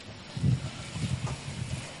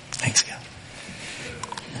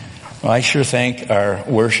Well, I sure thank our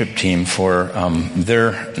worship team for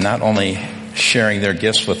their not only sharing their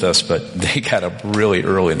gifts with us, but they got up really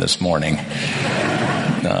early this morning.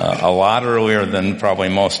 A lot earlier than probably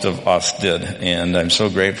most of us did. And I'm so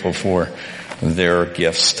grateful for their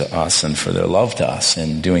gifts to us and for their love to us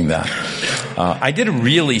in doing that. I did a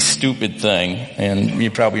really stupid thing, and you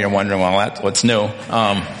probably are wondering, well, what's new?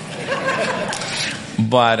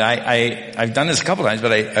 But I've done this a couple times,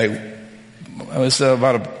 but I was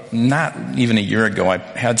not even a year ago, I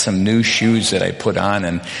had some new shoes that I put on,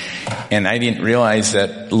 and I didn't realize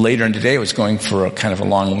that later in the day I was going for a kind of a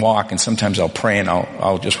long walk, and sometimes I'll pray and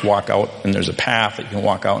I'll just walk out, and there's a path that you can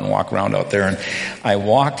walk out and walk around out there, and I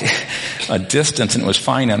walked a distance and it was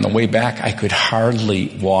fine. On the way back, I could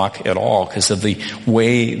hardly walk at all because of the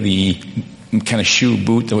way the kind of shoe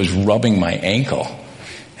boot that was rubbing my ankle.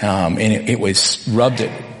 And it was rubbed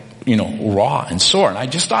it, raw and sore. And I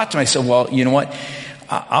just thought to myself, well, you know what?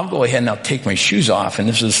 I'll go ahead and I'll take my shoes off, and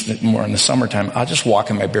this is more in the summertime. I'll just walk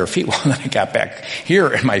in my bare feet. Well, then I got back here,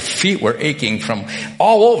 and my feet were aching from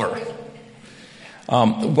all over.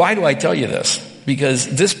 Why do I tell you this?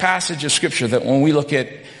 Because this passage of Scripture, that when we look at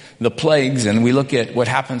the plagues and we look at what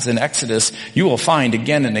happens in Exodus, you will find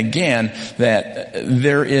again and again that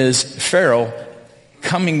there is Pharaoh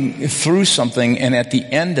coming through something, and at the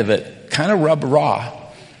end of it, kind of rubbed raw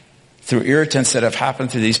through irritants that have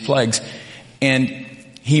happened through these plagues, and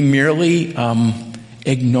he merely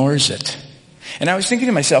ignores it. And I was thinking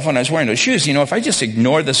to myself when I was wearing those shoes, if I just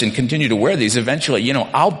ignore this and continue to wear these, eventually,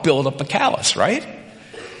 I'll build up a callus, right?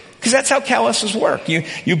 Because that's how calluses work.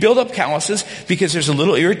 You build up calluses because there's a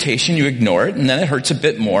little irritation, you ignore it, and then it hurts a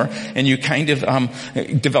bit more, and you kind of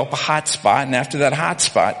develop a hot spot, and after that hot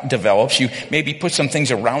spot develops, you maybe put some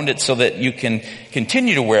things around it so that you can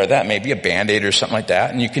continue to wear that, maybe a Band-Aid or something like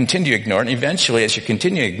that, and you continue to ignore it, and eventually as you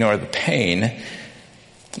continue to ignore the pain,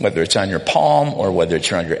 whether it's on your palm or whether it's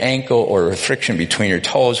around your ankle or a friction between your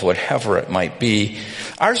toes, whatever it might be,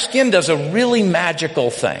 our skin does a really magical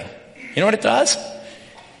thing. You know what it does?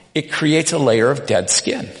 It creates a layer of dead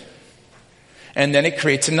skin. And then it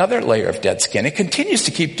creates another layer of dead skin. It continues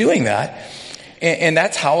to keep doing that. And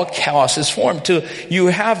that's how a callus is formed. You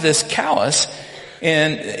have this callus,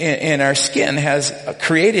 and our skin has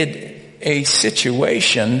created a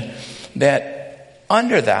situation that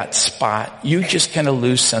under that spot, you just kind of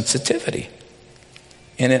lose sensitivity.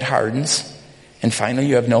 And it hardens. And finally,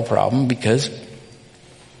 you have no problem because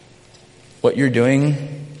what you're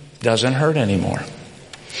doing doesn't hurt anymore.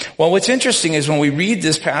 Well, what's interesting is when we read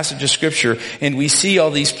this passage of Scripture and we see all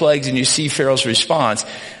these plagues and you see Pharaoh's response,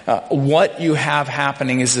 what you have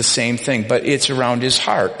happening is the same thing, but it's around his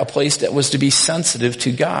heart, a place that was to be sensitive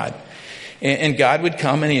to God. And God would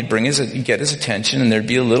come and he'd get his attention, and there'd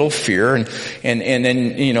be a little fear, and then,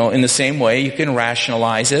 in the same way you can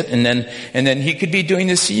rationalize it, and then he could be doing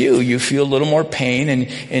this to you. You feel a little more pain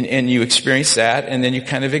and you experience that, and then you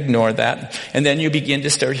kind of ignore that. And then you begin to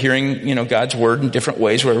start hearing, God's word in different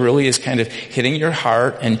ways where it really is kind of hitting your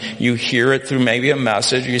heart, and you hear it through maybe a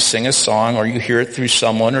message, or you sing a song, or you hear it through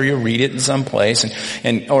someone, or you read it in some place,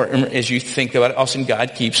 or as you think about it, all of a sudden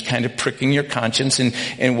God keeps kind of pricking your conscience,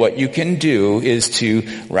 and what you can do is to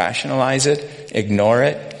rationalize it, ignore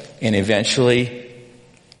it, and eventually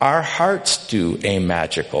our hearts do a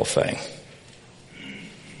magical thing.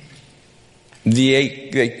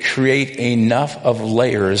 They create enough of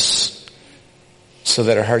layers so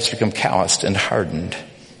that our hearts become calloused and hardened.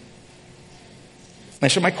 And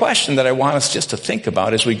so my question that I want us just to think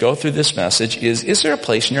about as we go through this message is there a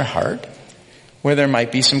place in your heart where there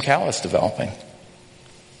might be some callus developing?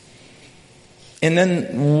 And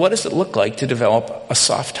then what does it look like to develop a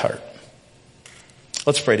soft heart?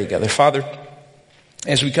 Let's pray together. Father,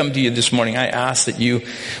 as we come to you this morning, I ask that you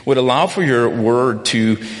would allow for your word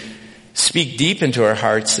to speak deep into our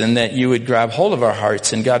hearts, and that you would grab hold of our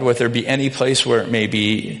hearts. And God, whether there be any place where it may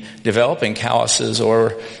be developing calluses,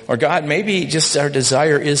 or God, maybe just our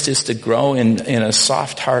desire is just to grow in a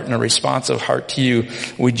soft heart and a responsive heart to you.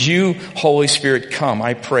 Would you, Holy Spirit, come,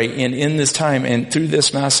 I pray, in this time and through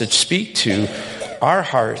this message, speak to our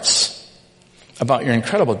hearts about your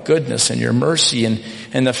incredible goodness and your mercy,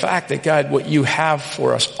 and the fact that, God, what you have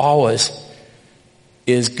for us always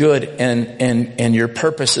is good, and your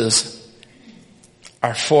purposes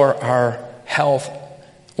are for our health,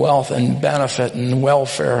 wealth, and benefit, and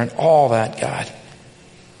welfare, and all that, God.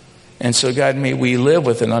 And so, God, may we live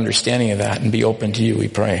with an understanding of that and be open to you, we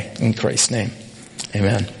pray. In Christ's name,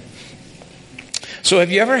 amen. So have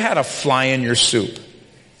you ever had a fly in your soup?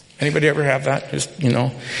 Anybody ever have that? Just,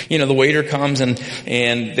 the waiter comes and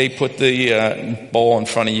they put the bowl in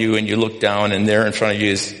front of you and you look down and there in front of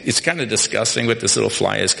you it's kind of disgusting what this little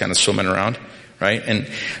fly is kind of swimming around, right? And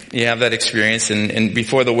you have that experience and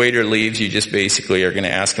before the waiter leaves, you just basically are going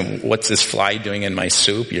to ask him, what's this fly doing in my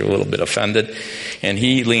soup? You're a little bit offended. And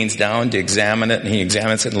he leans down to examine it and he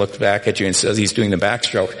examines it and looks back at you and says he's doing the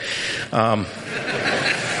backstroke.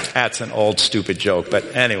 That's an old stupid joke,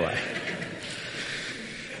 but anyway.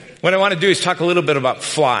 What I want to do is talk a little bit about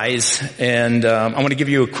flies, and I want to give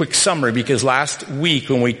you a quick summary because last week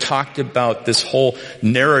when we talked about this whole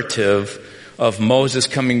narrative of Moses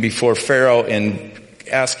coming before Pharaoh and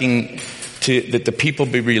asking that the people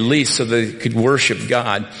be released so they could worship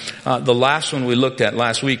God, the last one we looked at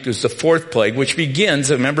last week was the fourth plague, which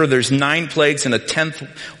begins, remember there's 9 plagues and the 10th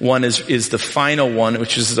one is the final one,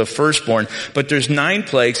 which is the firstborn, but there's 9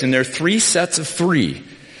 plagues and there are 3 sets of 3.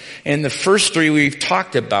 And the first 3 we've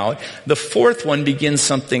talked about. The fourth one begins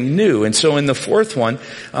something new. And so in the fourth one,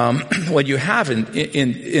 what you have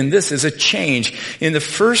in this is a change. In the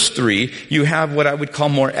first 3, you have what I would call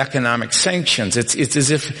more economic sanctions. It's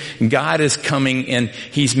as if God is coming and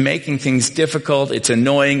He's making things difficult. It's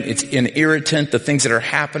annoying. It's an irritant, the things that are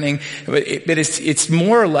happening. But it's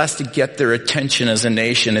more or less to get their attention as a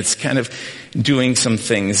nation. It's kind of doing some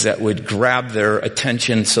things that would grab their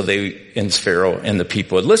attention so and Pharaoh and the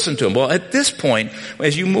people would listen to him. Well, at this point,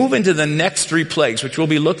 as you move into the next 3 plagues, which we'll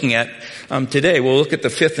be looking at today, we'll look at the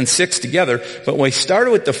 5th and 6th together, but when we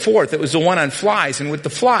started with the 4th, it was the one on flies, and with the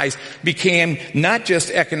flies became not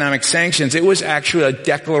just economic sanctions, it was actually a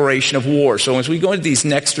declaration of war. So as we go into these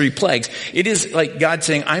next 3 plagues, it is like God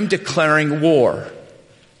saying, I'm declaring war.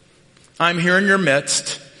 I'm here in your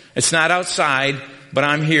midst. It's not outside. But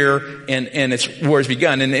I'm here, and war has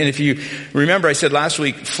begun. And if you remember, I said last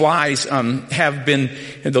week, flies have been,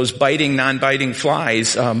 those biting, non-biting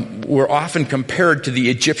flies were often compared to the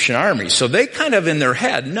Egyptian army. So they kind of in their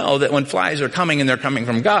head know that when flies are coming and they're coming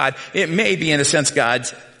from God, it may be in a sense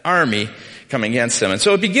God's army coming against them. And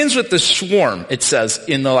so it begins with the swarm, it says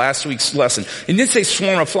in the last week's lesson. It didn't say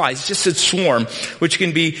swarm of flies, it just said swarm, which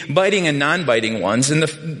can be biting and non-biting ones. And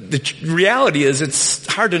the reality is it's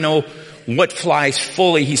hard to know what flies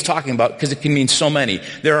fully he's talking about because it can mean so many.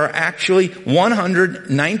 There are actually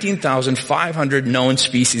 119,500 known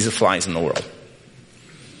species of flies in the world.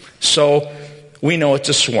 So we know it's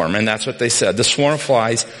a swarm, and that's what they said. The swarm of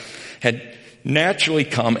flies had naturally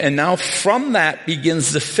come, and now from that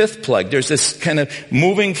begins the 5th plague. There's this kind of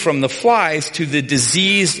moving from the flies to the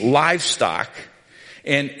diseased livestock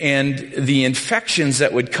and the infections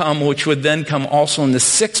that would come, which would then come also in the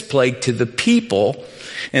 6th plague to the people.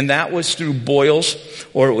 And that was through boils,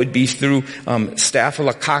 or it would be through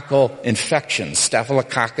staphylococcal infections.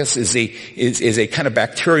 Staphylococcus is a kind of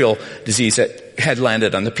bacterial disease that had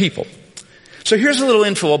landed on the people. So here's a little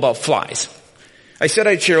info about flies. I said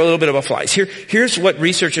I'd share a little bit about flies. Here's what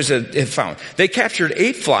researchers have found. They captured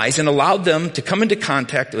 8 flies and allowed them to come into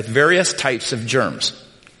contact with various types of germs.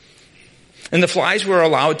 And the flies were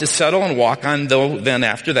allowed to settle and walk on, then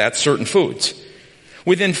after that, certain foods.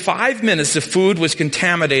 Within 5 minutes, the food was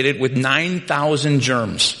contaminated with 9,000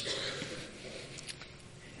 germs.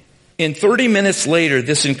 In 30 minutes later,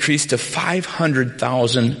 this increased to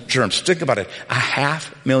 500,000 germs. Think about it.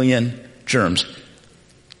 500,000 germs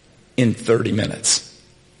in 30 minutes.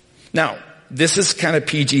 Now, this is kind of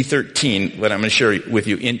PG-13, what I'm going to share with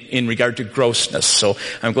you in regard to grossness. So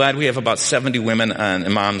I'm glad we have about 70 women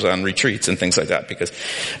and moms on retreats and things like that because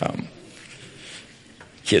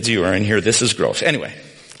kids, you are in here, this is gross. Anyway,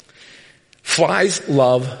 flies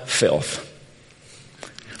love filth.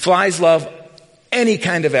 Flies love any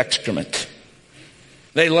kind of excrement.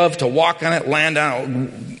 They love to walk on it, land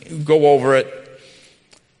on it, go over it.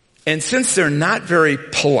 And since they're not very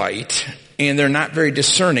polite and they're not very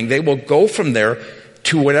discerning, they will go from there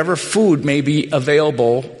to whatever food may be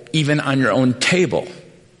available even on your own table.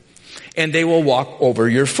 And they will walk over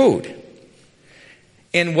your food.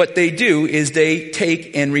 And what they do is they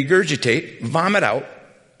take and regurgitate, vomit out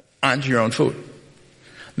onto your own food.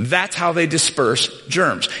 That's how they disperse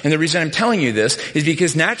germs. And the reason I'm telling you this is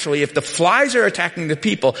because naturally, if the flies are attacking the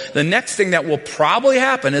people, the next thing that will probably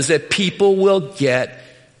happen is that people will get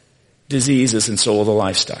diseases, and so will the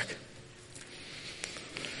livestock.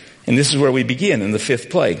 And this is where we begin in the 5th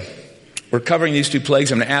plague. We're covering these 2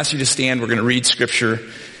 plagues. I'm going to ask you to stand. We're going to read scripture.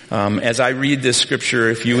 As I read this scripture,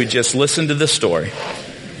 if you would just listen to the story.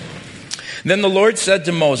 Then the Lord said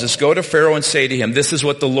to Moses, "Go to Pharaoh and say to him, 'This is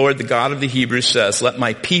what the Lord, the God of the Hebrews says, let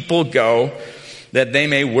my people go that they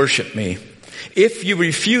may worship me. If you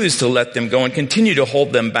refuse to let them go and continue to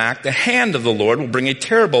hold them back, the hand of the Lord will bring a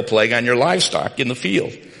terrible plague on your livestock in the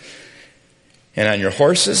field. and on your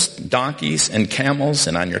horses, donkeys, and camels,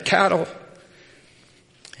 and on your cattle,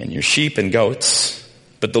 and your sheep and goats.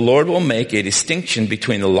 But the Lord will make a distinction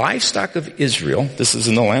between the livestock of Israel, this is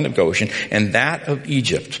in the land of Goshen, and that of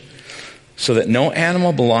Egypt, so that no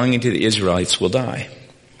animal belonging to the Israelites will die.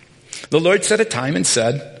 The Lord set a time and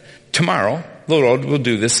said, tomorrow the Lord will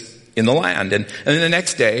do this in the land. And then the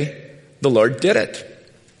next day, the Lord did it.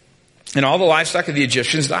 And all the livestock of the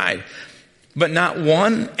Egyptians died. But not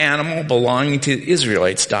one animal belonging to the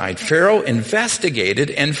Israelites died. Pharaoh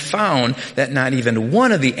investigated and found that not even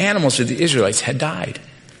one of the animals of the Israelites had died.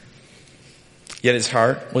 Yet his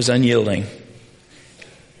heart was unyielding,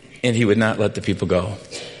 and he would not let the people go.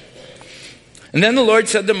 And then the Lord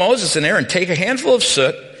said to Moses and Aaron, take a handful of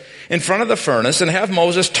soot in front of the furnace and have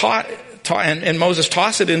Moses toss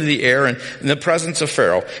it into the air in the presence of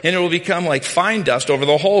Pharaoh. And it will become like fine dust over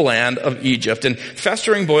the whole land of Egypt. And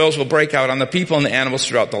festering boils will break out on the people and the animals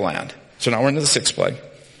throughout the land. So now we're into the sixth plague.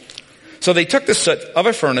 So they took the soot of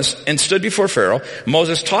a furnace and stood before Pharaoh.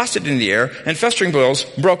 Moses tossed it in the air, and festering boils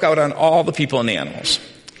broke out on all the people and the animals.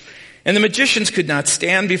 And the magicians could not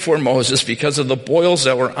stand before Moses because of the boils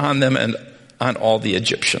that were on them and on all the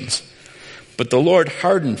Egyptians. But the Lord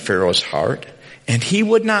hardened Pharaoh's heart, and he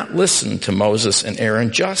would not listen to Moses and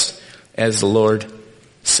Aaron, just as the Lord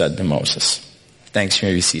said to Moses. Thanks, you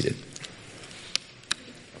may be seated.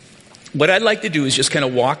 What I'd like to do is just kind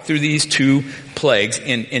of walk through these two plagues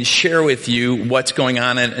and share with you what's going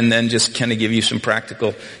on, and then just kind of give you some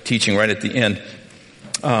practical teaching right at the end.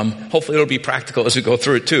 Hopefully it'll be practical as we go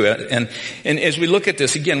through it too. And as we look at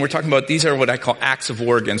this, again, we're talking about these are what I call acts of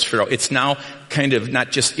war against Pharaoh. It's now kind of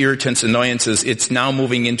not just irritants, annoyances. It's now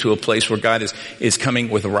moving into a place where God is coming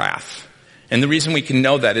with wrath. And the reason we can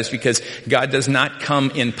know that is because God does not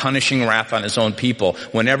come in punishing wrath on his own people.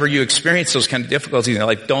 Whenever you experience those kind of difficulties, you're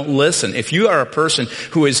like, don't listen. If you are a person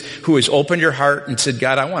who has opened your heart and said,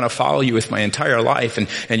 God, I want to follow you with my entire life,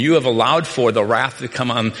 and you have allowed for the wrath to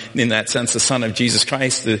come on, in that sense, the Son of Jesus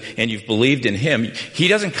Christ, and you've believed in him, he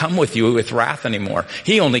doesn't come with you with wrath anymore.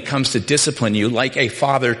 He only comes to discipline you like a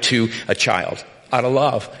father to a child, out of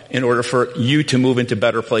love, in order for you to move into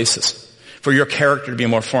better places, for your character to be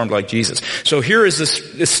more formed like Jesus. So here is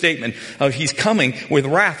this statement of he's coming with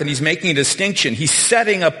wrath, and he's making a distinction. He's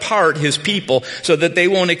setting apart his people so that they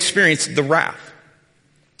won't experience the wrath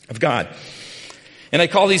of God. And I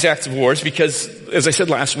call these acts of wars because, as I said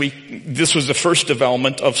last week, this was the first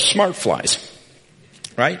development of smart flies,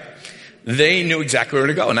 right? They knew exactly where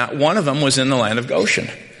to go. Not one of them was in the land of Goshen.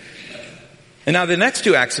 And now the next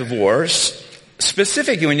two acts of wars,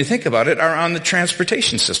 specifically, when you think about it, are on the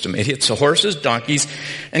transportation system. It hits the horses, donkeys,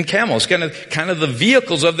 and camels, kind of the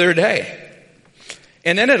vehicles of their day.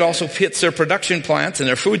 And then it also hits their production plants and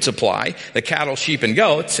their food supply, the cattle, sheep, and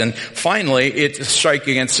goats. And finally, it strikes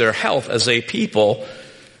against their health as a people,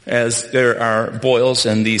 as there are boils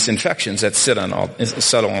and these infections that settle on all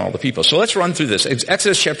the people. So let's run through this. It's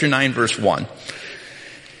Exodus chapter 9, verse 1.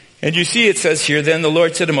 And you see it says here, then the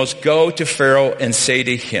Lord said to Moses, go to Pharaoh and say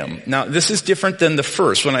to him. Now, this is different than the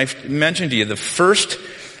first. When I mentioned to you the first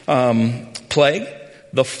plague,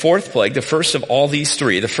 the fourth plague, the first of all these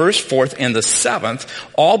three, the first, fourth, and the seventh,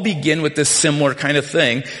 all begin with this similar kind of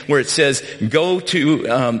thing where it says, go to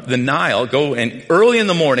the Nile, go and early in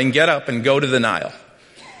the morning, get up and go to the Nile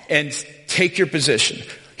and take your position.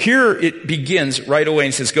 Here it begins right away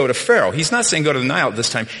and says, go to Pharaoh. He's not saying go to the Nile this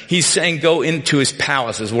time. He's saying go into his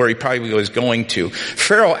palaces where he probably was going to.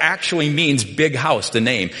 Pharaoh actually means big house, the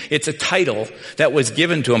name. It's a title that was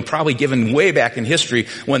given to him, probably given way back in history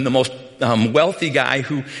when the most wealthy guy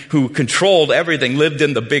who controlled everything lived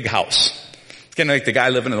in the big house. It's kind of like the guy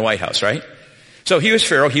living in the White House, right? So he was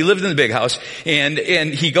Pharaoh. He lived in the big house, and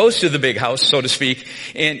he goes to the big house, so to speak,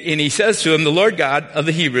 and he says to him, the Lord God of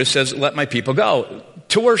the Hebrews says, let my people go.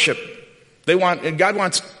 To worship. God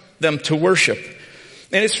wants them to worship.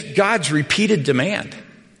 And it's God's repeated demand.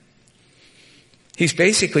 He's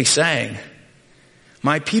basically saying,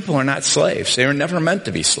 my people are not slaves. They were never meant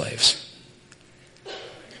to be slaves.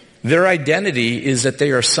 Their identity is that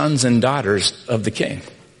they are sons and daughters of the King.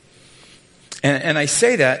 And I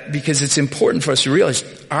say that because it's important for us to realize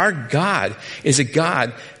our God is a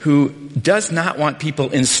God who does not want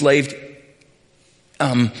people enslaved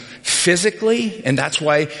physically, and that's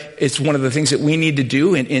why it's one of the things that we need to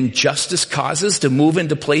do in justice causes, to move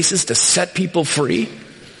into places to set people free,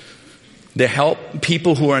 to help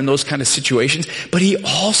people who are in those kind of situations. But he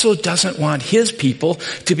also doesn't want his people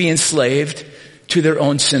to be enslaved to their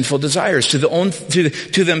own sinful desires,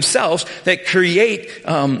 to themselves, that create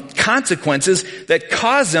consequences that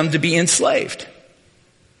cause them to be enslaved.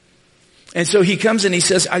 And so he comes and he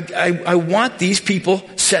says, I want these people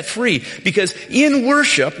set free. Because in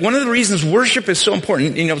worship, one of the reasons worship is so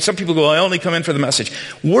important, some people go, I only come in for the message.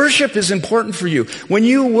 Worship is important for you. When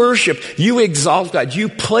you worship, you exalt God. You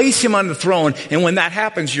place him on the throne. And when that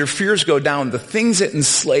happens, your fears go down. The things that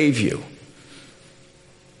enslave you,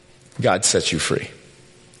 God sets you free.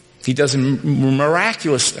 He does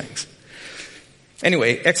miraculous things.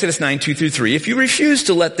 Anyway, Exodus 9, 2-3. If you refuse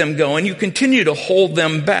to let them go and you continue to hold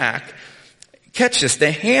them back, catch this,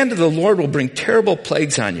 the hand of the Lord will bring terrible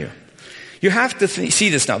plagues on you. You have to see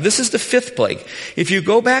this now. This is the fifth plague. If you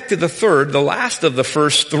go back to the third, the last of the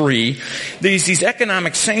first three, there's these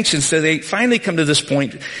economic sanctions. So they finally come to this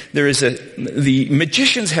point. The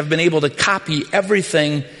magicians have been able to copy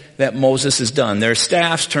everything that Moses has done. Their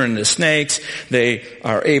staffs turn into snakes. They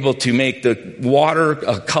are able to make the water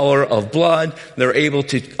a color of blood. They're able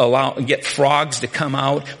to get frogs to come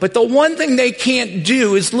out. But the one thing they can't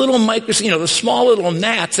do is little the small little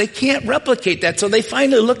gnats. They can't replicate that. So they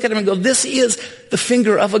finally look at him and go, this is the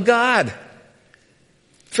finger of a god.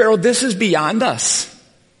 Pharaoh, this is beyond us.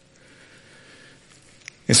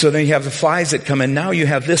 And so then you have the flies that come in. Now you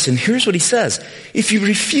have this. And here's what he says. If you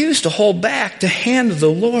refuse to hold back, the hand of the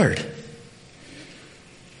Lord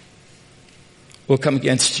will come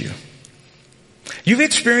against you. You've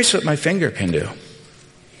experienced what my finger can do.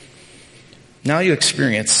 Now you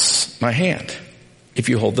experience my hand if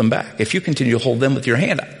you hold them back. If you continue to hold them with your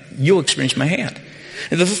hand, you'll experience my hand.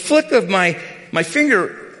 And the flick of my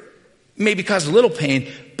finger maybe cause a little pain,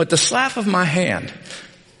 but the slap of my hand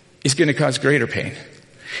is going to cause greater pain.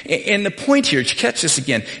 And the point here, catch this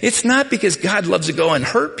again, it's not because God loves to go and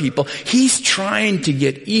hurt people. He's trying to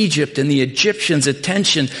get Egypt and the Egyptians'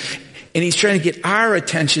 attention, and he's trying to get our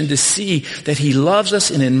attention to see that he loves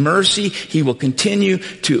us, and in mercy, he will continue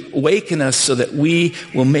to awaken us so that we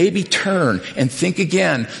will maybe turn and think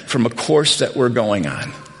again from a course that we're going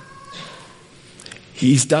on.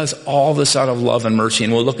 He does all this out of love and mercy,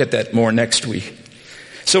 and we'll look at that more next week.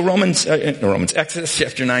 So Exodus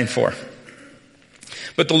chapter 9, 4.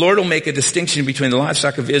 But the Lord will make a distinction between the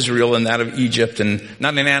livestock of Israel and that of Egypt, and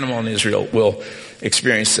not an animal in Israel will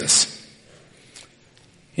experience this.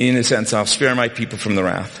 In a sense, I'll spare my people from the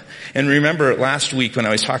wrath. And remember last week when I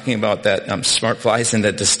was talking about that smart flies and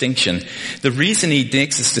that distinction, the reason he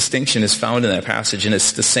makes this distinction is found in that passage, and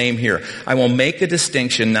it's the same here. I will make a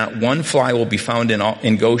distinction, not one fly will be found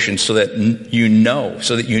in Goshen, so that you know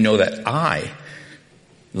that I,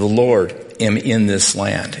 the Lord, am in this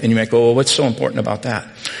land. And you might go, well, what's so important about that?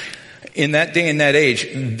 In that day and that age,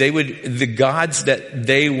 the gods that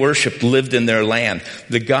they worshiped lived in their land.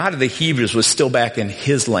 The God of the Hebrews was still back in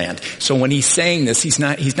his land. So when he's saying this, he's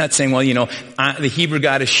not saying, well, the Hebrew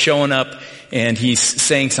God is showing up and he's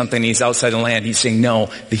saying something, he's outside the land. He's saying, no,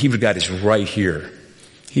 the Hebrew God is right here.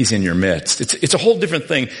 He's in your midst. It's a whole different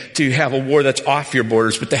thing to have a war that's off your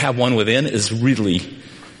borders, but to have one within is really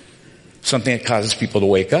something that causes people to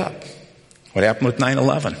wake up. What happened with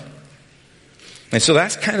 9/11? And so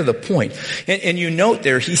that's kind of the point. And you note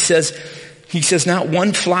there, he says, not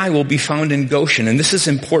one fly will be found in Goshen. And this is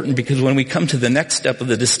important because when we come to the next step of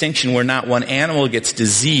the distinction where not one animal gets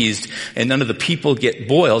diseased and none of the people get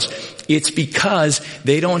boils, it's because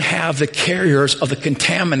they don't have the carriers of the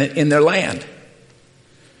contaminant in their land.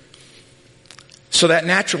 So that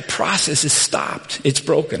natural process is stopped. It's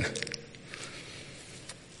broken.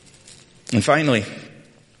 And finally,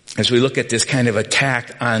 as we look at this kind of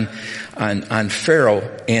attack on Pharaoh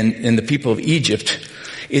and the people of Egypt,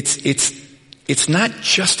 it's not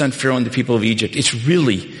just on Pharaoh and the people of Egypt. It's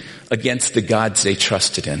really against the gods they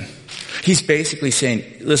trusted in. He's basically saying,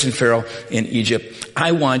 listen, Pharaoh in Egypt,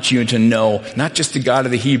 I want you to know not just the God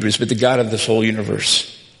of the Hebrews, but the God of this whole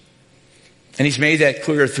universe. And he's made that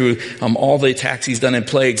clear through all the attacks he's done in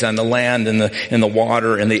plagues on the land and the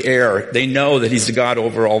water and the air. They know that he's the God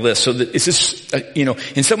over all this. So that it's just,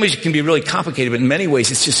 in some ways it can be really complicated, but in many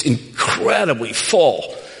ways it's just incredibly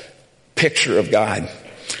full picture of God.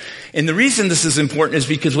 And the reason this is important is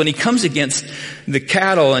because when he comes against the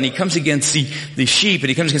cattle and he comes against the sheep and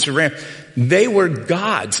he comes against the ram, they were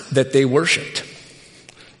gods that they worshipped.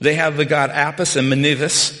 They have the god Apis and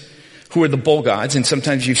Menivis, who are the bull gods. And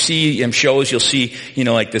sometimes you see in shows, you'll see,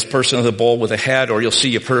 like this person with a bull with a head, or you'll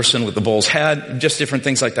see a person with the bull's head, just different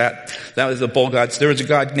things like that. That was the bull gods. There was a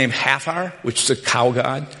god named Hathor, which is a cow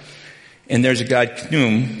god. And there's a god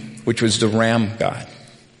Khnum, which was the ram god.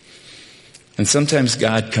 And sometimes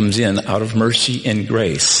God comes in out of mercy and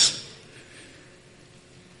grace,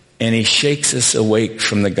 and he shakes us awake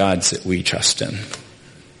from the gods that we trust in.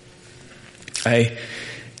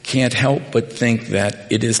 can't help but think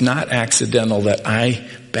that it is not accidental that I,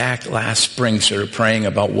 back last spring, started praying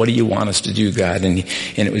about what do you want us to do, God? And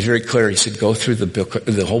it was very clear. He said, go through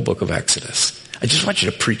the whole book of Exodus. I just want you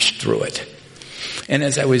to preach through it. And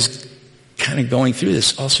as I was kind of going through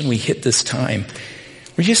this, all of a sudden we hit this time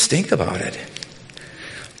where you just think about it.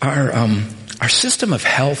 Our system of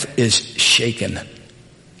health is shaken.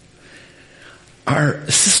 Our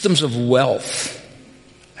systems of wealth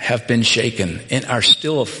have been shaken and we're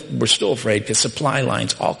still afraid because supply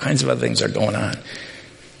lines, all kinds of other things are going on.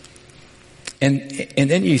 And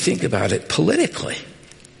then you think about it politically.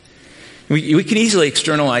 We can easily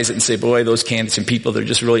externalize it and say, boy, those candidates and people, they're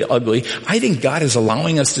just really ugly. I think God is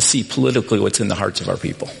allowing us to see politically what's in the hearts of our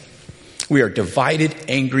people. We are divided,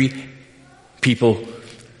 angry people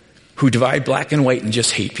who divide black and white and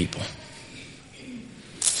just hate people.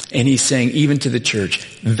 And he's saying, even to the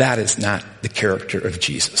church, that is not the character of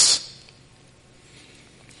Jesus.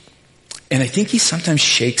 And I think he sometimes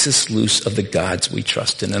shakes us loose of the gods we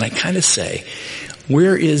trust in. And I kind of say,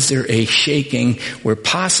 where is there a shaking where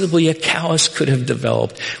possibly a callous could have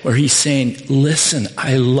developed, where he's saying, listen,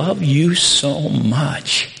 I love you so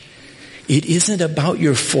much. It isn't about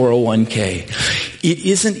your 401k. It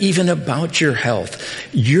isn't even about your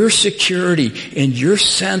health. Your security and your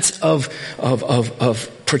sense of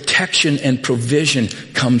protection and provision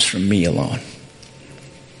comes from me alone.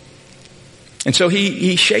 And so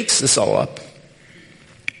he shakes this all up.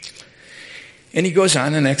 And he goes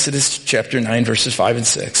on in Exodus chapter 9, verses 5 and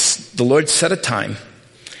 6. The Lord set a time,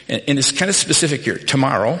 and it's kind of specific here.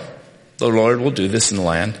 Tomorrow, the Lord will do this in the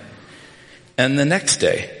land. And the next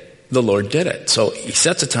day, the Lord did it. So he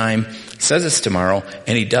sets a time, says it's tomorrow,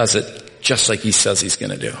 and he does it just like he says he's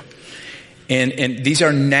going to do. And these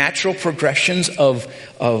are natural progressions of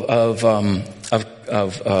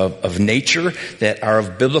nature that are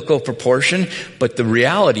of biblical proportion. But the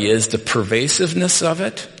reality is the pervasiveness of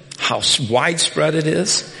it, how widespread it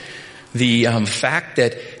is, the fact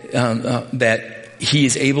that he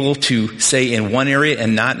is able to say in one area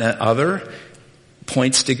and not in another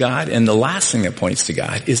points to God. And the last thing that points to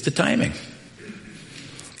God is the timing.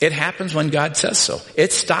 It happens when God says so.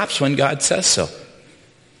 It stops when God says so.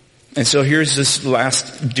 And so here's this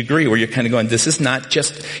last degree where you're kind of going, this is not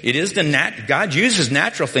just, it is God uses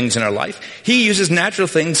natural things in our life. He uses natural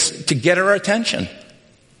things to get our attention.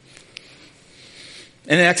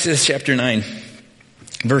 In Exodus chapter 9,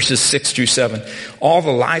 verses 6 through 7, all the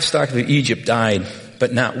livestock of Egypt died,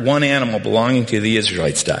 but not one animal belonging to the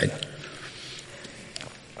Israelites died.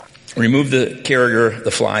 Remove the carrier,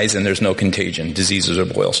 the flies, and there's no contagion, diseases or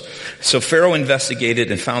boils. So Pharaoh investigated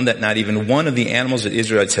and found that not even one of the animals that the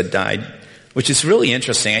Israelites had died, which is really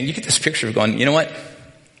interesting. And you get this picture of going, you know what?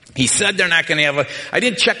 He said they're not going to have I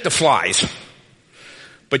didn't check the flies,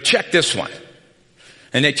 but check this one.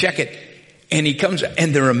 And they check it, and he comes,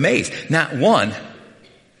 and they're amazed. Not one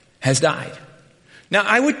has died. Now,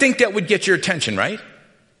 I would think that would get your attention, right?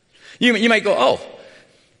 You might go, oh,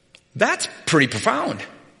 that's pretty profound.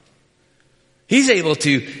 He's able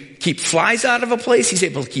to keep flies out of a place. He's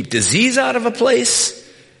able to keep disease out of a place.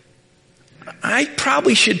 I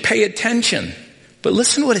probably should pay attention. But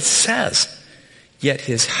listen to what it says. Yet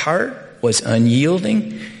his heart was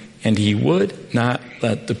unyielding, and he would not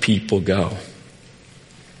let the people go.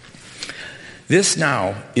 This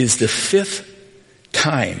now is the 5th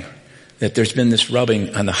time that there's been this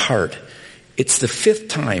rubbing on the heart. It's the 5th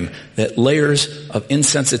time that layers of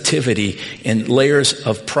insensitivity and layers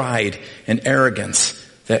of pride and arrogance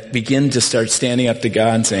that begin to start standing up to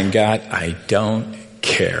God and saying, God, I don't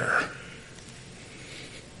care.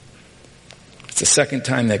 It's the 2nd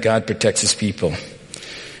time that God protects his people,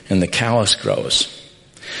 and the callous grows.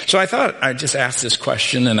 So I thought I'd just ask this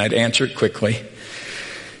question and I'd answer it quickly.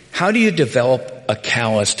 How do you develop a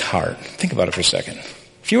calloused heart? Think about it for a second.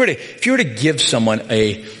 If you were to give someone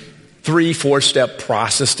a 3-4 step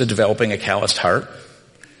process to developing a calloused heart,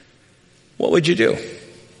 what would you do?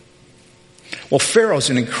 Well, Pharaoh's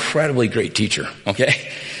an incredibly great teacher,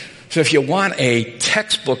 okay? So if you want a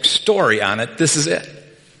textbook story on it, this is it.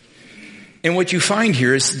 And what you find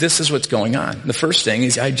here is this is what's going on. The first thing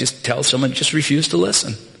is I just tell someone, just refuse to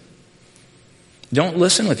listen. Don't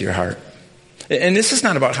listen with your heart. And this is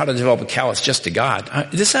not about how to develop a callous just to God.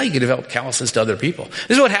 This is how you can develop calluses to other people.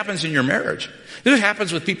 This is what happens in your marriage. This is what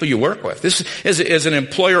happens with people you work with. This is an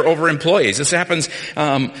employer over employees. This happens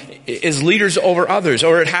as leaders over others.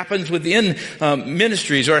 Or it happens within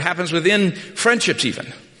ministries. Or it happens within friendships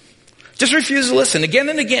even. Just refuse to listen. Again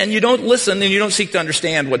and again, you don't listen and you don't seek to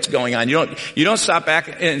understand what's going on. You don't step back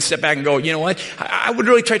and go, you know what? I would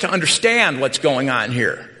really try to understand what's going on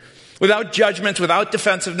here. Without judgments, without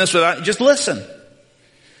defensiveness, just listen.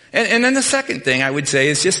 And then the second thing I would say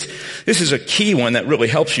is just, this is a key one that really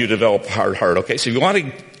helps you develop a hard heart, okay? So if you want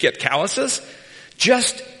to get calluses,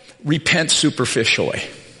 just repent superficially.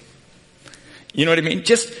 You know what I mean?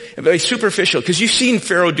 Just very superficial. Because you've seen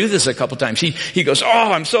Pharaoh do this a couple times. He goes, oh,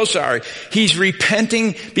 I'm so sorry. He's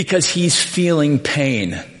repenting because he's feeling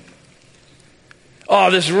pain. Oh,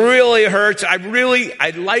 this really hurts.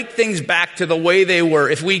 I'd like things back to the way they were.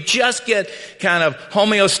 If we just get kind of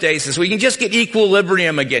homeostasis, we can just get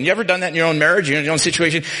equilibrium again. You ever done that in your own marriage, in your own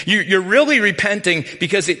situation? You're really repenting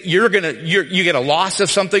because you get a loss of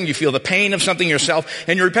something, you feel the pain of something yourself,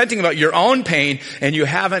 and you're repenting about your own pain, and you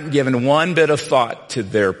haven't given one bit of thought to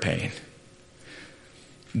their pain.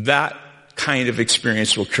 That kind of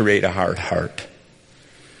experience will create a hard heart.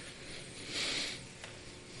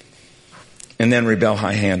 And then rebel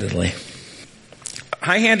high-handedly.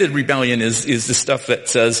 High-handed rebellion is the stuff that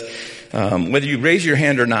says, whether you raise your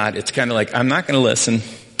hand or not, it's kind of like, I'm not going to listen.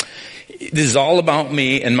 This is all about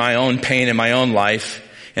me and my own pain and my own life.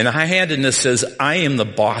 And the high-handedness says, I am the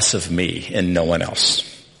boss of me and no one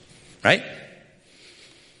else. Right?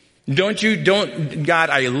 God,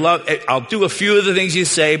 I'll do a few of the things you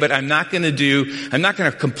say, but I'm not going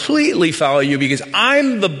to completely follow you because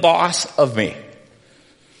I'm the boss of me.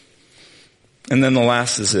 And then the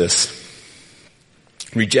last is this.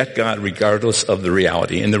 Reject God regardless of the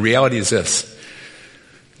reality. And the reality is this.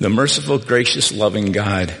 The merciful, gracious, loving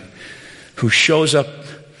God who shows up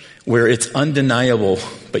where it's undeniable,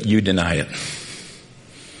 but you deny it.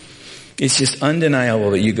 It's just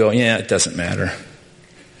undeniable that you go, yeah, it doesn't matter.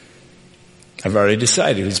 I've already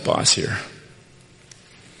decided who's boss here.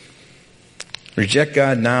 Reject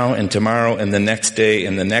God now and tomorrow and the next day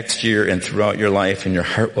and the next year and throughout your life, and your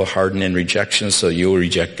heart will harden in rejection, so you will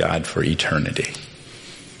reject God for eternity.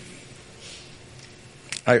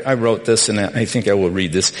 I wrote this, and I think I will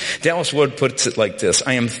read this. Dallas Wood puts it like this.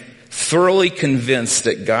 I am thoroughly convinced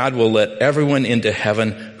that God will let everyone into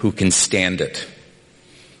heaven who can stand it.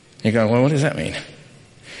 You go, well, what does that mean?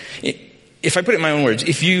 If I put it in my own words,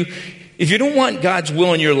 if you don't want God's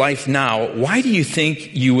will in your life now, why do you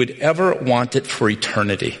think you would ever want it for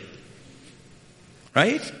eternity?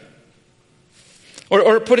 Right?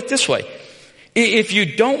 Or put it this way. If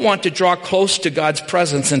you don't want to draw close to God's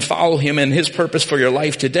presence and follow Him and His purpose for your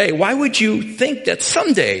life today, why would you think that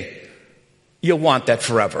someday you'll want that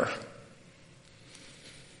forever?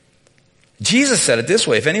 Jesus said it this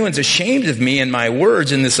way, if anyone's ashamed of me and my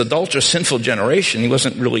words in this adulterous, sinful generation, I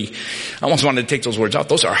almost wanted to take those words out.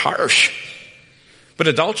 Those are harsh. But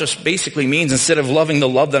adulterous basically means instead of loving the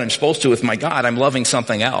love that I'm supposed to with my God, I'm loving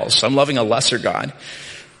something else. I'm loving a lesser God.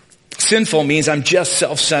 Sinful means I'm just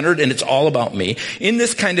self-centered and it's all about me. In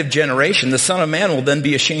this kind of generation, the Son of Man will then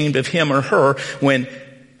be ashamed of him or her when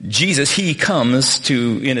Jesus, He comes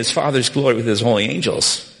in His Father's glory with His holy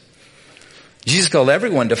angels. Jesus called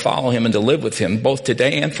everyone to follow Him and to live with Him, both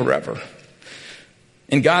today and forever.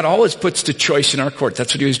 And God always puts the choice in our court.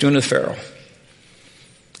 That's what He was doing with Pharaoh.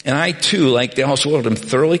 And I too, like the whole world, am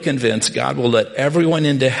thoroughly convinced God will let everyone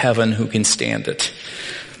into heaven who can stand it.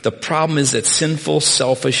 The problem is that sinful,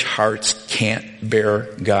 selfish hearts can't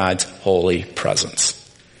bear God's holy presence.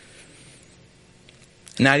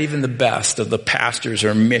 Not even the best of the pastors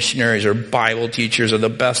or missionaries or Bible teachers are the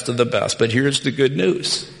best of the best. But here's the good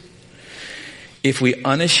news. If we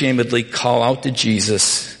unashamedly call out to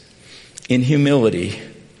Jesus in humility,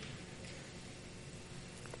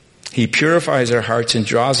 He purifies our hearts and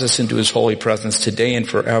draws us into His holy presence today and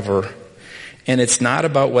forever. And it's not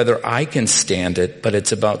about whether I can stand it, but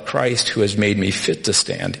it's about Christ who has made me fit to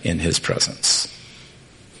stand in His presence.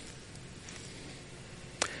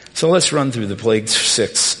 So let's run through the plague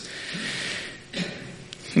 6.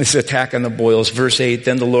 This attack on the boils. Verse 8,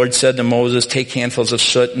 then the Lord said to Moses, take handfuls of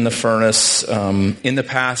soot in the furnace. In the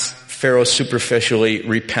past, Pharaoh superficially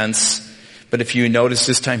repents. But if you notice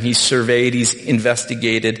this time, he's surveyed, he's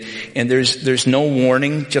investigated, and there's no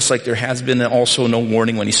warning, just like there has been also no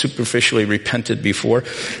warning when he superficially repented before.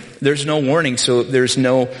 There's no warning, so there's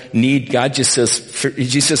no need. God just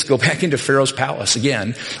says, go back into Pharaoh's palace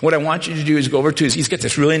again. What I want you to do is go over to he's got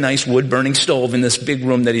this really nice wood-burning stove in this big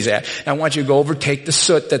room that he's at. I want you to go over, take the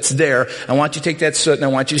soot that's there. I want you to take that soot and I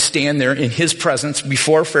want you to stand there in his presence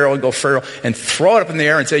before Pharaoh, and throw it up in the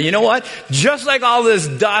air and say, you know what? Just like all this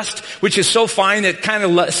dust, which is so fine that it kind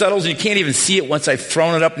of settles and you can't even see it once I've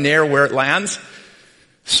thrown it up in the air where it lands,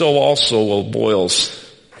 so also will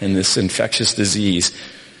boils and this infectious disease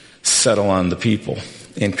settle on the people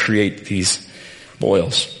and create these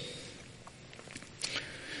boils.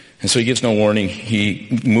 And so he gives no warning.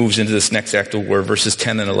 He moves into this next act of war, verses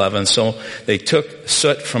 10 and 11. So they took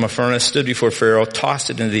soot from a furnace, stood before Pharaoh,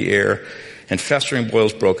 tossed it into the air. and festering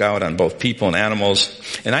boils broke out on both people and animals.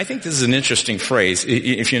 And I think this is an interesting phrase.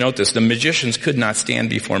 If you note this, the magicians could not stand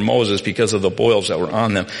before Moses because of the boils that were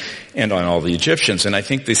on them and on all the Egyptians. And I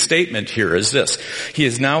think the statement here is this. He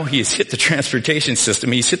has hit the transportation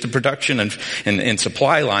system. He's hit the production and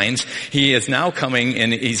supply lines. He is now coming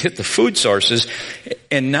and he's hit the food sources.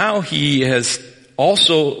 And now he has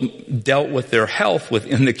also dealt with their health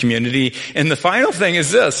within the community. And the final thing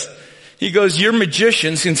is this. He goes, you're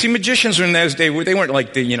magicians. And see, magicians in those days, they weren't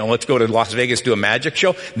like let's go to Las Vegas, do a magic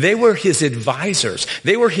show. They were his advisors.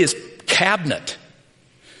 They were his cabinet.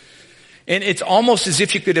 And it's almost as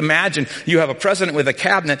if you could imagine you have a president with a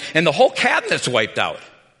cabinet and the whole cabinet's wiped out.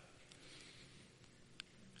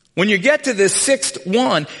 When you get to this sixth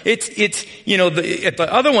one, at the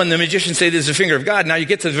other one, the magicians say this is a finger of God. Now you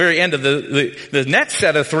get to the very end of the next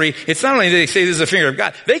set of three. It's not only that they say this is a finger of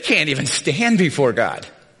God, they can't even stand before God.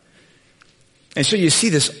 And so you see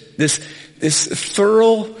this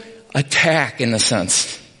thorough attack, in a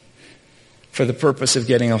sense, for the purpose of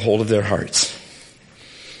getting a hold of their hearts.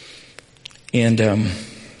 And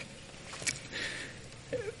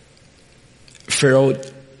Pharaoh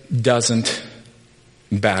doesn't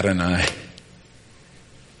bat an eye.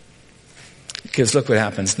 Because look what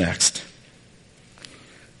happens next.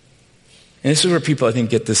 And this is where people, I think,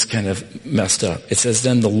 get this kind of messed up. It says,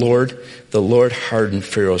 then the Lord hardened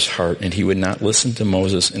Pharaoh's heart, and he would not listen to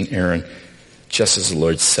Moses and Aaron, just as the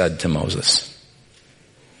Lord said to Moses.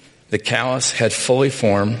 The callous had fully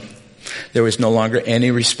formed. There was no longer any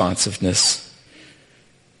responsiveness.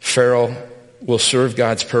 Pharaoh will serve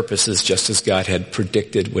God's purposes just as God had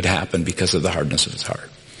predicted would happen because of the hardness of his heart.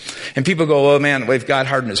 And people go, oh man, if God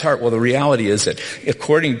hardened his heart. Well, the reality is that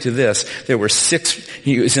according to this, there were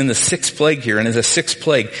he was in the sixth plague here, and as a sixth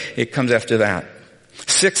plague, it comes after that.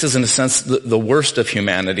 6 is in a sense the worst of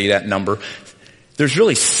humanity, that number. There's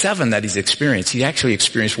really 7 that he's experienced. He actually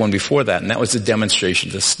experienced one before that, and that was the demonstration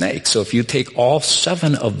of the snake. So if you take all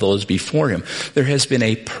 7 of those before him, there has been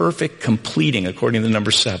a perfect completing, according to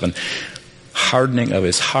number 7, hardening of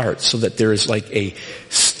his heart, so that there is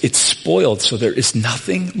it's spoiled, so there is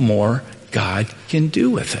nothing more God can do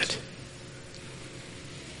with it.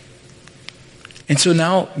 And so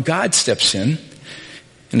now God steps in,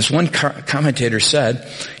 and as one commentator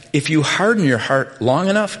said, if you harden your heart long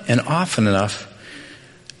enough and often enough,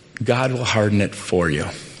 God will harden it for you.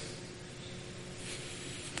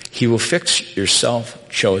 He will fix your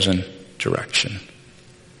self-chosen direction.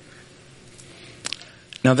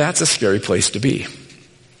 Now that's a scary place to be.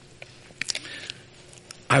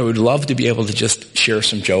 I would love to be able to just share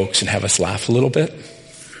some jokes and have us laugh a little bit.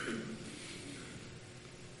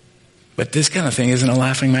 But this kind of thing isn't a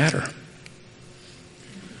laughing matter.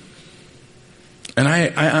 And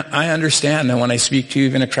I understand that when I speak to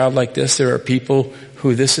you in a crowd like this, there are people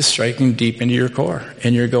who this is striking deep into your core.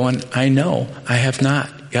 And you're going, I know I have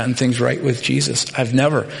not gotten things right with Jesus. I've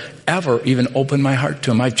never, ever even opened my heart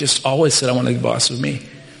to him. I've just always said I want to be the boss of me.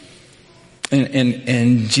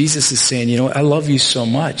 And Jesus is saying, I love you so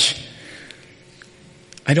much.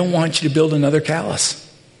 I don't want you to build another callous.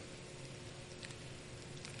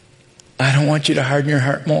 I don't want you to harden your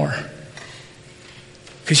heart more.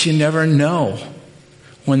 Because you never know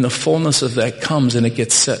when the fullness of that comes and it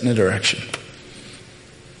gets set in a direction.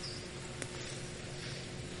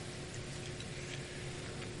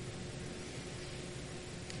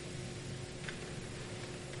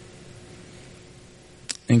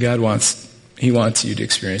 And God wants you to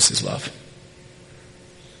experience his love.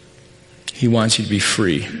 He wants you to be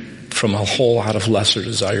free from a whole lot of lesser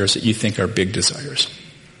desires that you think are big desires.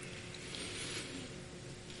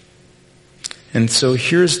 And so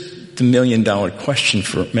here's the $1 million question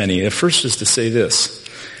for many. The first is to say this.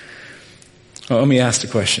 Well, let me ask the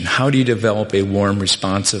question. How do you develop a warm,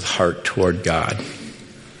 responsive heart toward God?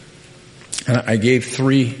 And I gave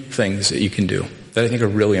 3 things that you can do that I think are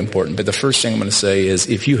really important. But the first thing I'm going to say is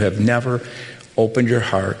if you have never opened your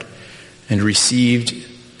heart and received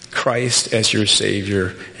Christ as your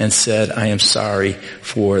Savior and said, I am sorry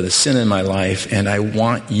for the sin in my life and I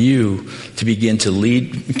want you to begin to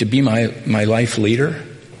lead, to be my life leader,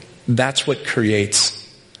 that's what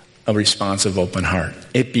creates a responsive open heart.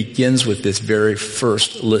 It begins with this very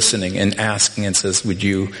first listening and asking and says, would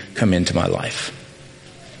you come into my life?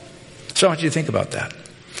 So I want you to think about that.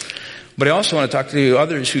 But I also want to talk to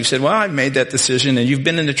others who said, well, I've made that decision and you've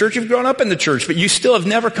been in the church, you've grown up in the church, but you still have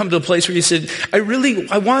never come to a place where you said, I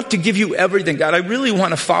want to give you everything, God. I really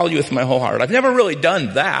want to follow you with my whole heart. I've never really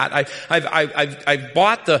done that. I've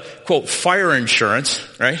bought the, quote, fire insurance,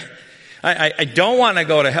 right? I don't want to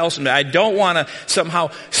go to hell someday. I don't want to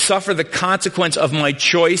somehow suffer the consequence of my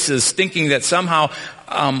choices, thinking that somehow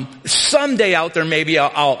someday out there maybe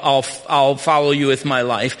I'll follow you with my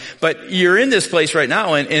life. But you're in this place right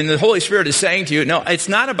now, and the Holy Spirit is saying to you, no, it's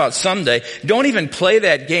not about someday. Don't even play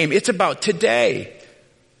that game. It's about today.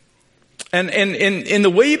 And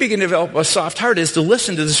the way you begin to develop a soft heart is to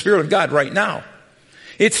listen to the Spirit of God right now.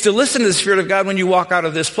 It's to listen to the Spirit of God when you walk out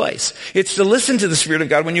of this place. It's to listen to the Spirit of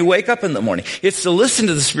God when you wake up in the morning. It's to listen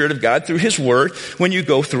to the Spirit of God through His Word when you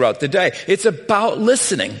go throughout the day. It's about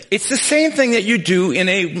listening. It's the same thing that you do in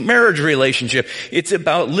a marriage relationship. It's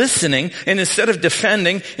about listening, and instead of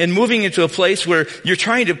defending and moving into a place where you're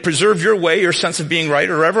trying to preserve your way, your sense of being right,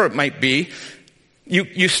 or whatever it might be,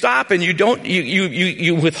 you stop and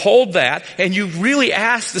you withhold that, and you really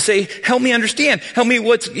ask to say, help me understand. Help me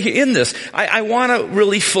what's in this. I want to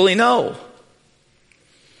really fully know.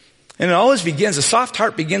 And it always begins, a soft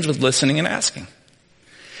heart begins with listening and asking.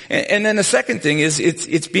 And then the second thing is,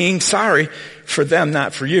 it's being sorry for them,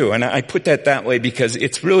 not for you. And I put that way because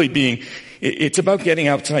it's really it's about getting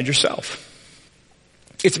outside yourself.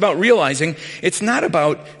 It's about realizing it's not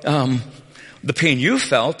about, the pain you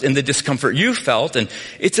felt and the discomfort you felt, and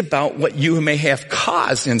it's about what you may have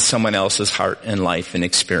caused in someone else's heart and life and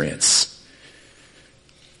experience.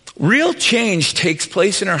 Real change takes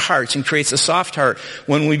place in our hearts and creates a soft heart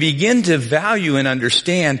when we begin to value and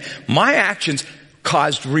understand my actions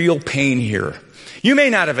caused real pain here. You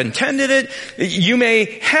may not have intended it. You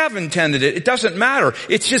may have intended it. It doesn't matter.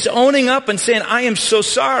 It's just owning up and saying, I am so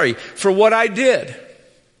sorry for what I did.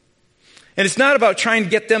 And it's not about trying to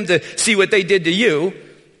get them to see what they did to you.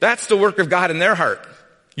 That's the work of God in their heart.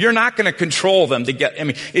 You're not going to control them to get,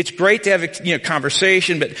 it's great to have a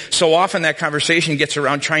conversation, but so often that conversation gets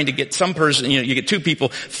around trying to get some person, you get two people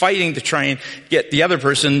fighting to try and get the other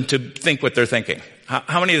person to think what they're thinking.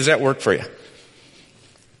 How many does that work for you?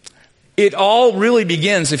 It all really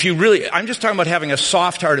begins, I'm just talking about having a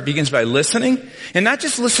soft heart. It begins by listening, and not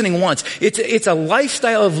just listening once. It's a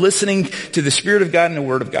lifestyle of listening to the Spirit of God and the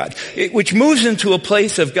Word of God, which moves into a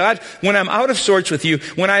place of, God, when I'm out of sorts with you,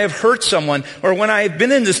 when I have hurt someone, or when I have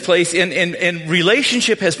been in this place and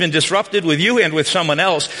relationship has been disrupted with you and with someone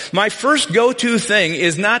else, my first go-to thing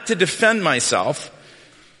is not to defend myself.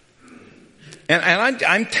 And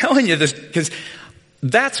I'm telling you this because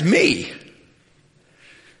that's me.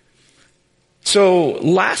 So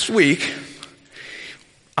last week,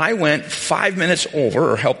 I went 5 minutes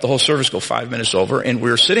over, or helped the whole service go 5 minutes over, and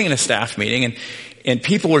we were sitting in a staff meeting, and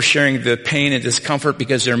people were sharing the pain and discomfort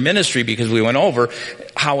because their ministry, because we went over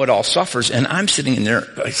how it all suffers, and I'm sitting in there,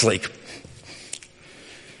 it's like,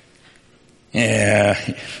 yeah.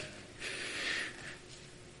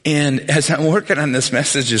 And as I'm working on this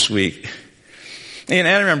message this week, and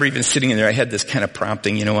I remember even sitting in there, I had this kind of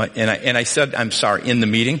prompting, you know what, and I said, I'm sorry in the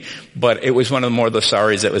meeting, but it was one of the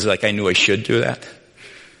sorries that was like, I knew I should do that.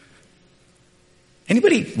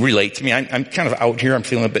 Anybody relate to me? I'm kind of out here, I'm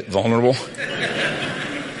feeling a bit vulnerable.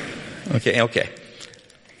 Okay.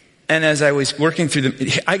 And as I was working through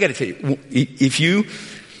I gotta tell you, if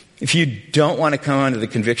you don't want to come under the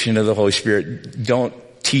conviction of the Holy Spirit, don't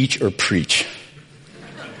teach or preach.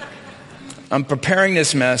 I'm preparing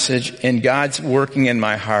this message, and God's working in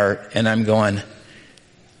my heart, and I'm going,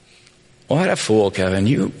 what a fool, Kevin.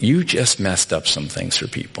 You just messed up some things for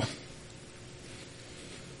people.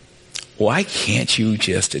 Why can't you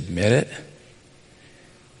just admit it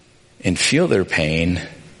and feel their pain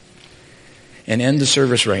and end the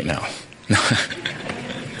service right now?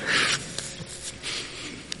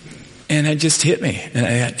 And it just hit me.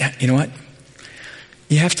 And you know what?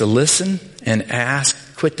 You have to listen and ask.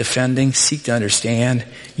 Quit defending, seek to understand.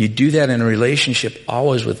 You do that in a relationship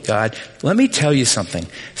always with God. Let me tell you something.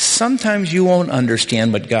 Sometimes you won't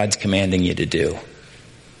understand what God's commanding you to do.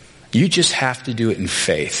 You just have to do it in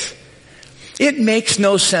faith. It makes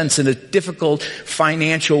no sense in a difficult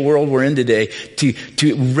financial world we're in today to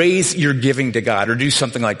raise your giving to God or do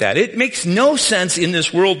something like that. It makes no sense in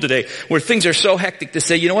this world today where things are so hectic to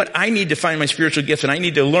say, you know what, I need to find my spiritual gifts and I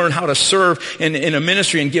need to learn how to serve in a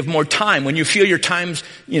ministry and give more time when you feel your time's,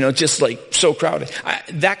 just like so crowded.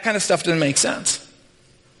 That kind of stuff doesn't make sense.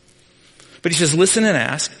 But he says, listen and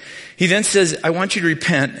ask. He then says, I want you to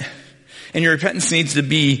repent, and your repentance needs to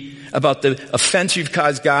be about the offense you've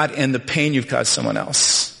caused God and the pain you've caused someone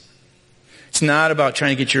else. It's not about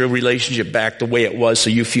trying to get your relationship back the way it was so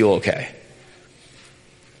you feel okay.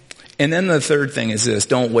 And then the third thing is this: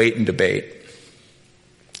 don't wait and debate.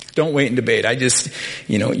 Don't wait and debate.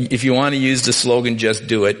 If you want to use the slogan, just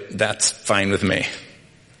do it, that's fine with me.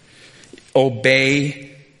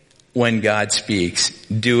 Obey when God speaks,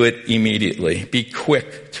 do it immediately. Be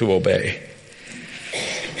quick to obey.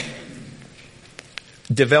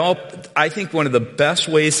 I think one of the best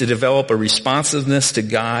ways to develop a responsiveness to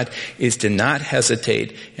God is to not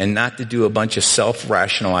hesitate and not to do a bunch of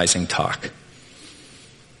self-rationalizing talk.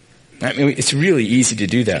 I mean, it's really easy to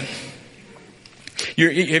do that. Have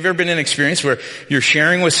you ever been in an experience where you're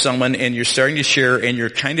sharing with someone and you're starting to share and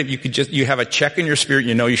you have a check in your spirit,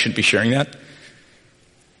 you know you shouldn't be sharing that?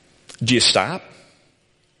 Do you stop?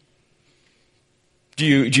 Do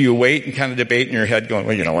you wait and kind of debate in your head going,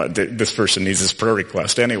 well, you know what, this person needs this prayer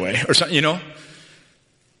request anyway, or something, you know?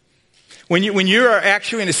 When you are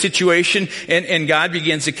actually in a situation and God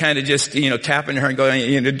begins to kind of just, tap in her and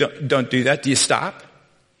go, don't do that, do you stop?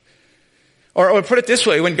 Or put it this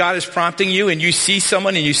way, when God is prompting you and you see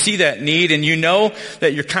someone and you see that need and you know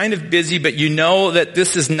that you're kind of busy, but you know that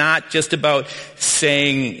this is not just about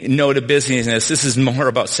saying no to busyness. This is more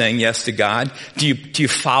about saying yes to God. Do you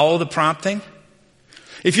follow the prompting?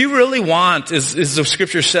 If you really want, as the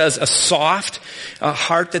scripture says, a soft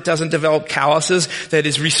heart that doesn't develop calluses, that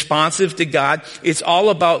is responsive to God, it's all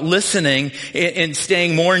about listening and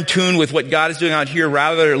staying more in tune with what God is doing out here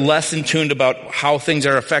rather than less in tune about how things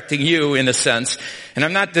are affecting you in a sense. And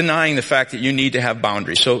I'm not denying the fact that you need to have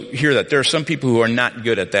boundaries. So hear that. There are some people who are not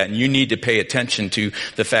good at that, and you need to pay attention to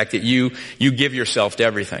the fact that you give yourself to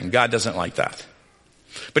everything. God doesn't like that.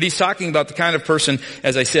 But he's talking about the kind of person,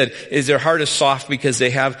 as I said, is their heart is soft because they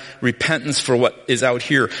have repentance for what is out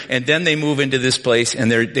here. And then they move into this place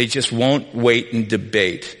and they just won't wait and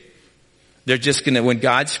debate. They're just gonna, when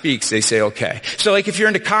God speaks, they say, okay. So like if you're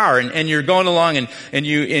in a car and you're going along and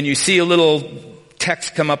you see a little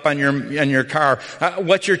text come up on your car,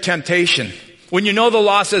 what's your temptation? When you know the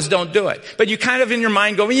law says don't do it. But you kind of in your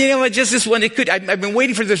mind go, just this one, I've been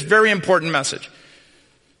waiting for this very important message.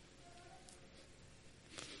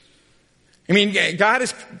 I mean, God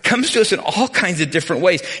comes to us in all kinds of different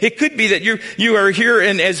ways. It could be that you are here,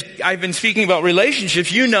 and as I've been speaking about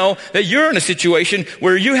relationships, you know that you're in a situation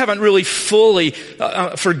where you haven't really fully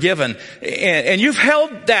forgiven. And you've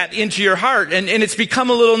held that into your heart, and it's become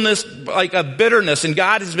a littleness, like a bitterness. And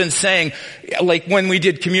God has been saying, like when we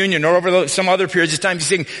did communion or over some other periods of time, he's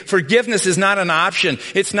saying, forgiveness is not an option.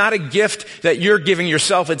 It's not a gift that you're giving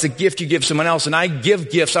yourself. It's a gift you give someone else. And I give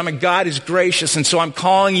gifts. I'm a God who's gracious. And so I'm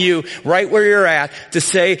calling you right where you're at to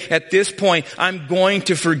say, at this point, I'm going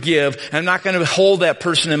to forgive. I'm not going to hold that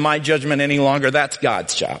person in my judgment any longer. That's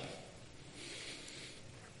God's job.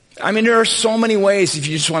 I mean, there are so many ways if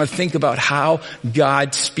you just want to think about how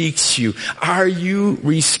God speaks to you. Are you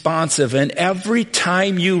responsive? And every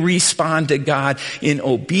time you respond to God in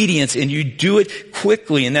obedience and you do it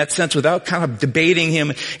quickly in that sense without kind of debating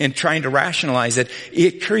him and trying to rationalize it,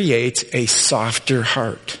 it creates a softer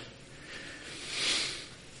heart.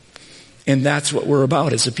 And that's what we're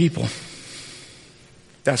about as a people.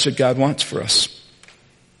 That's what God wants for us.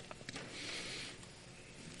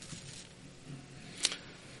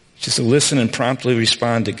 Just to listen and promptly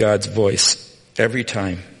respond to God's voice every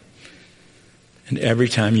time. And every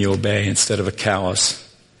time you obey instead of a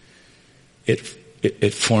callous,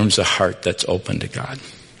 it forms a heart that's open to God.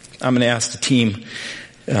 I'm going to ask the team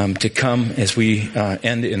to come as we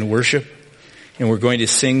end in worship. And we're going to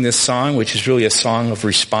sing this song, which is really a song of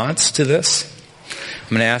response to this. I'm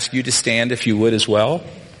going to ask you to stand if you would as well.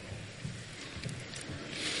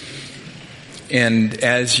 And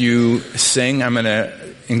as you sing, I'm going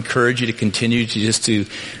to encourage you to continue to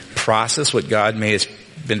process what God may have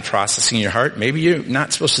been processing in your heart. Maybe you're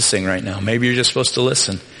not supposed to sing right now. Maybe you're just supposed to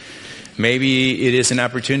listen. Maybe it is an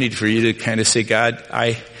opportunity for you to kind of say, God,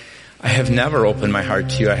 I have never opened my heart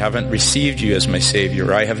to you. I haven't received you as my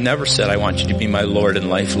Savior. I have never said I want you to be my Lord and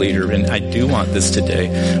life leader, and I do want this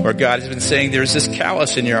today. Or God has been saying there's this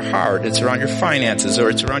callous in your heart. It's around your finances, or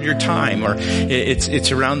it's around your time, or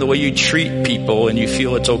it's around the way you treat people, and you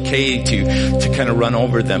feel it's okay to kind of run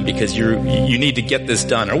over them because you need to get this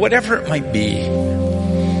done, or whatever it might be.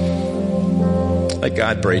 Let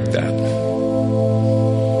God break that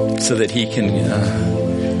so that he can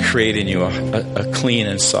create in you a clean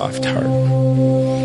and soft heart.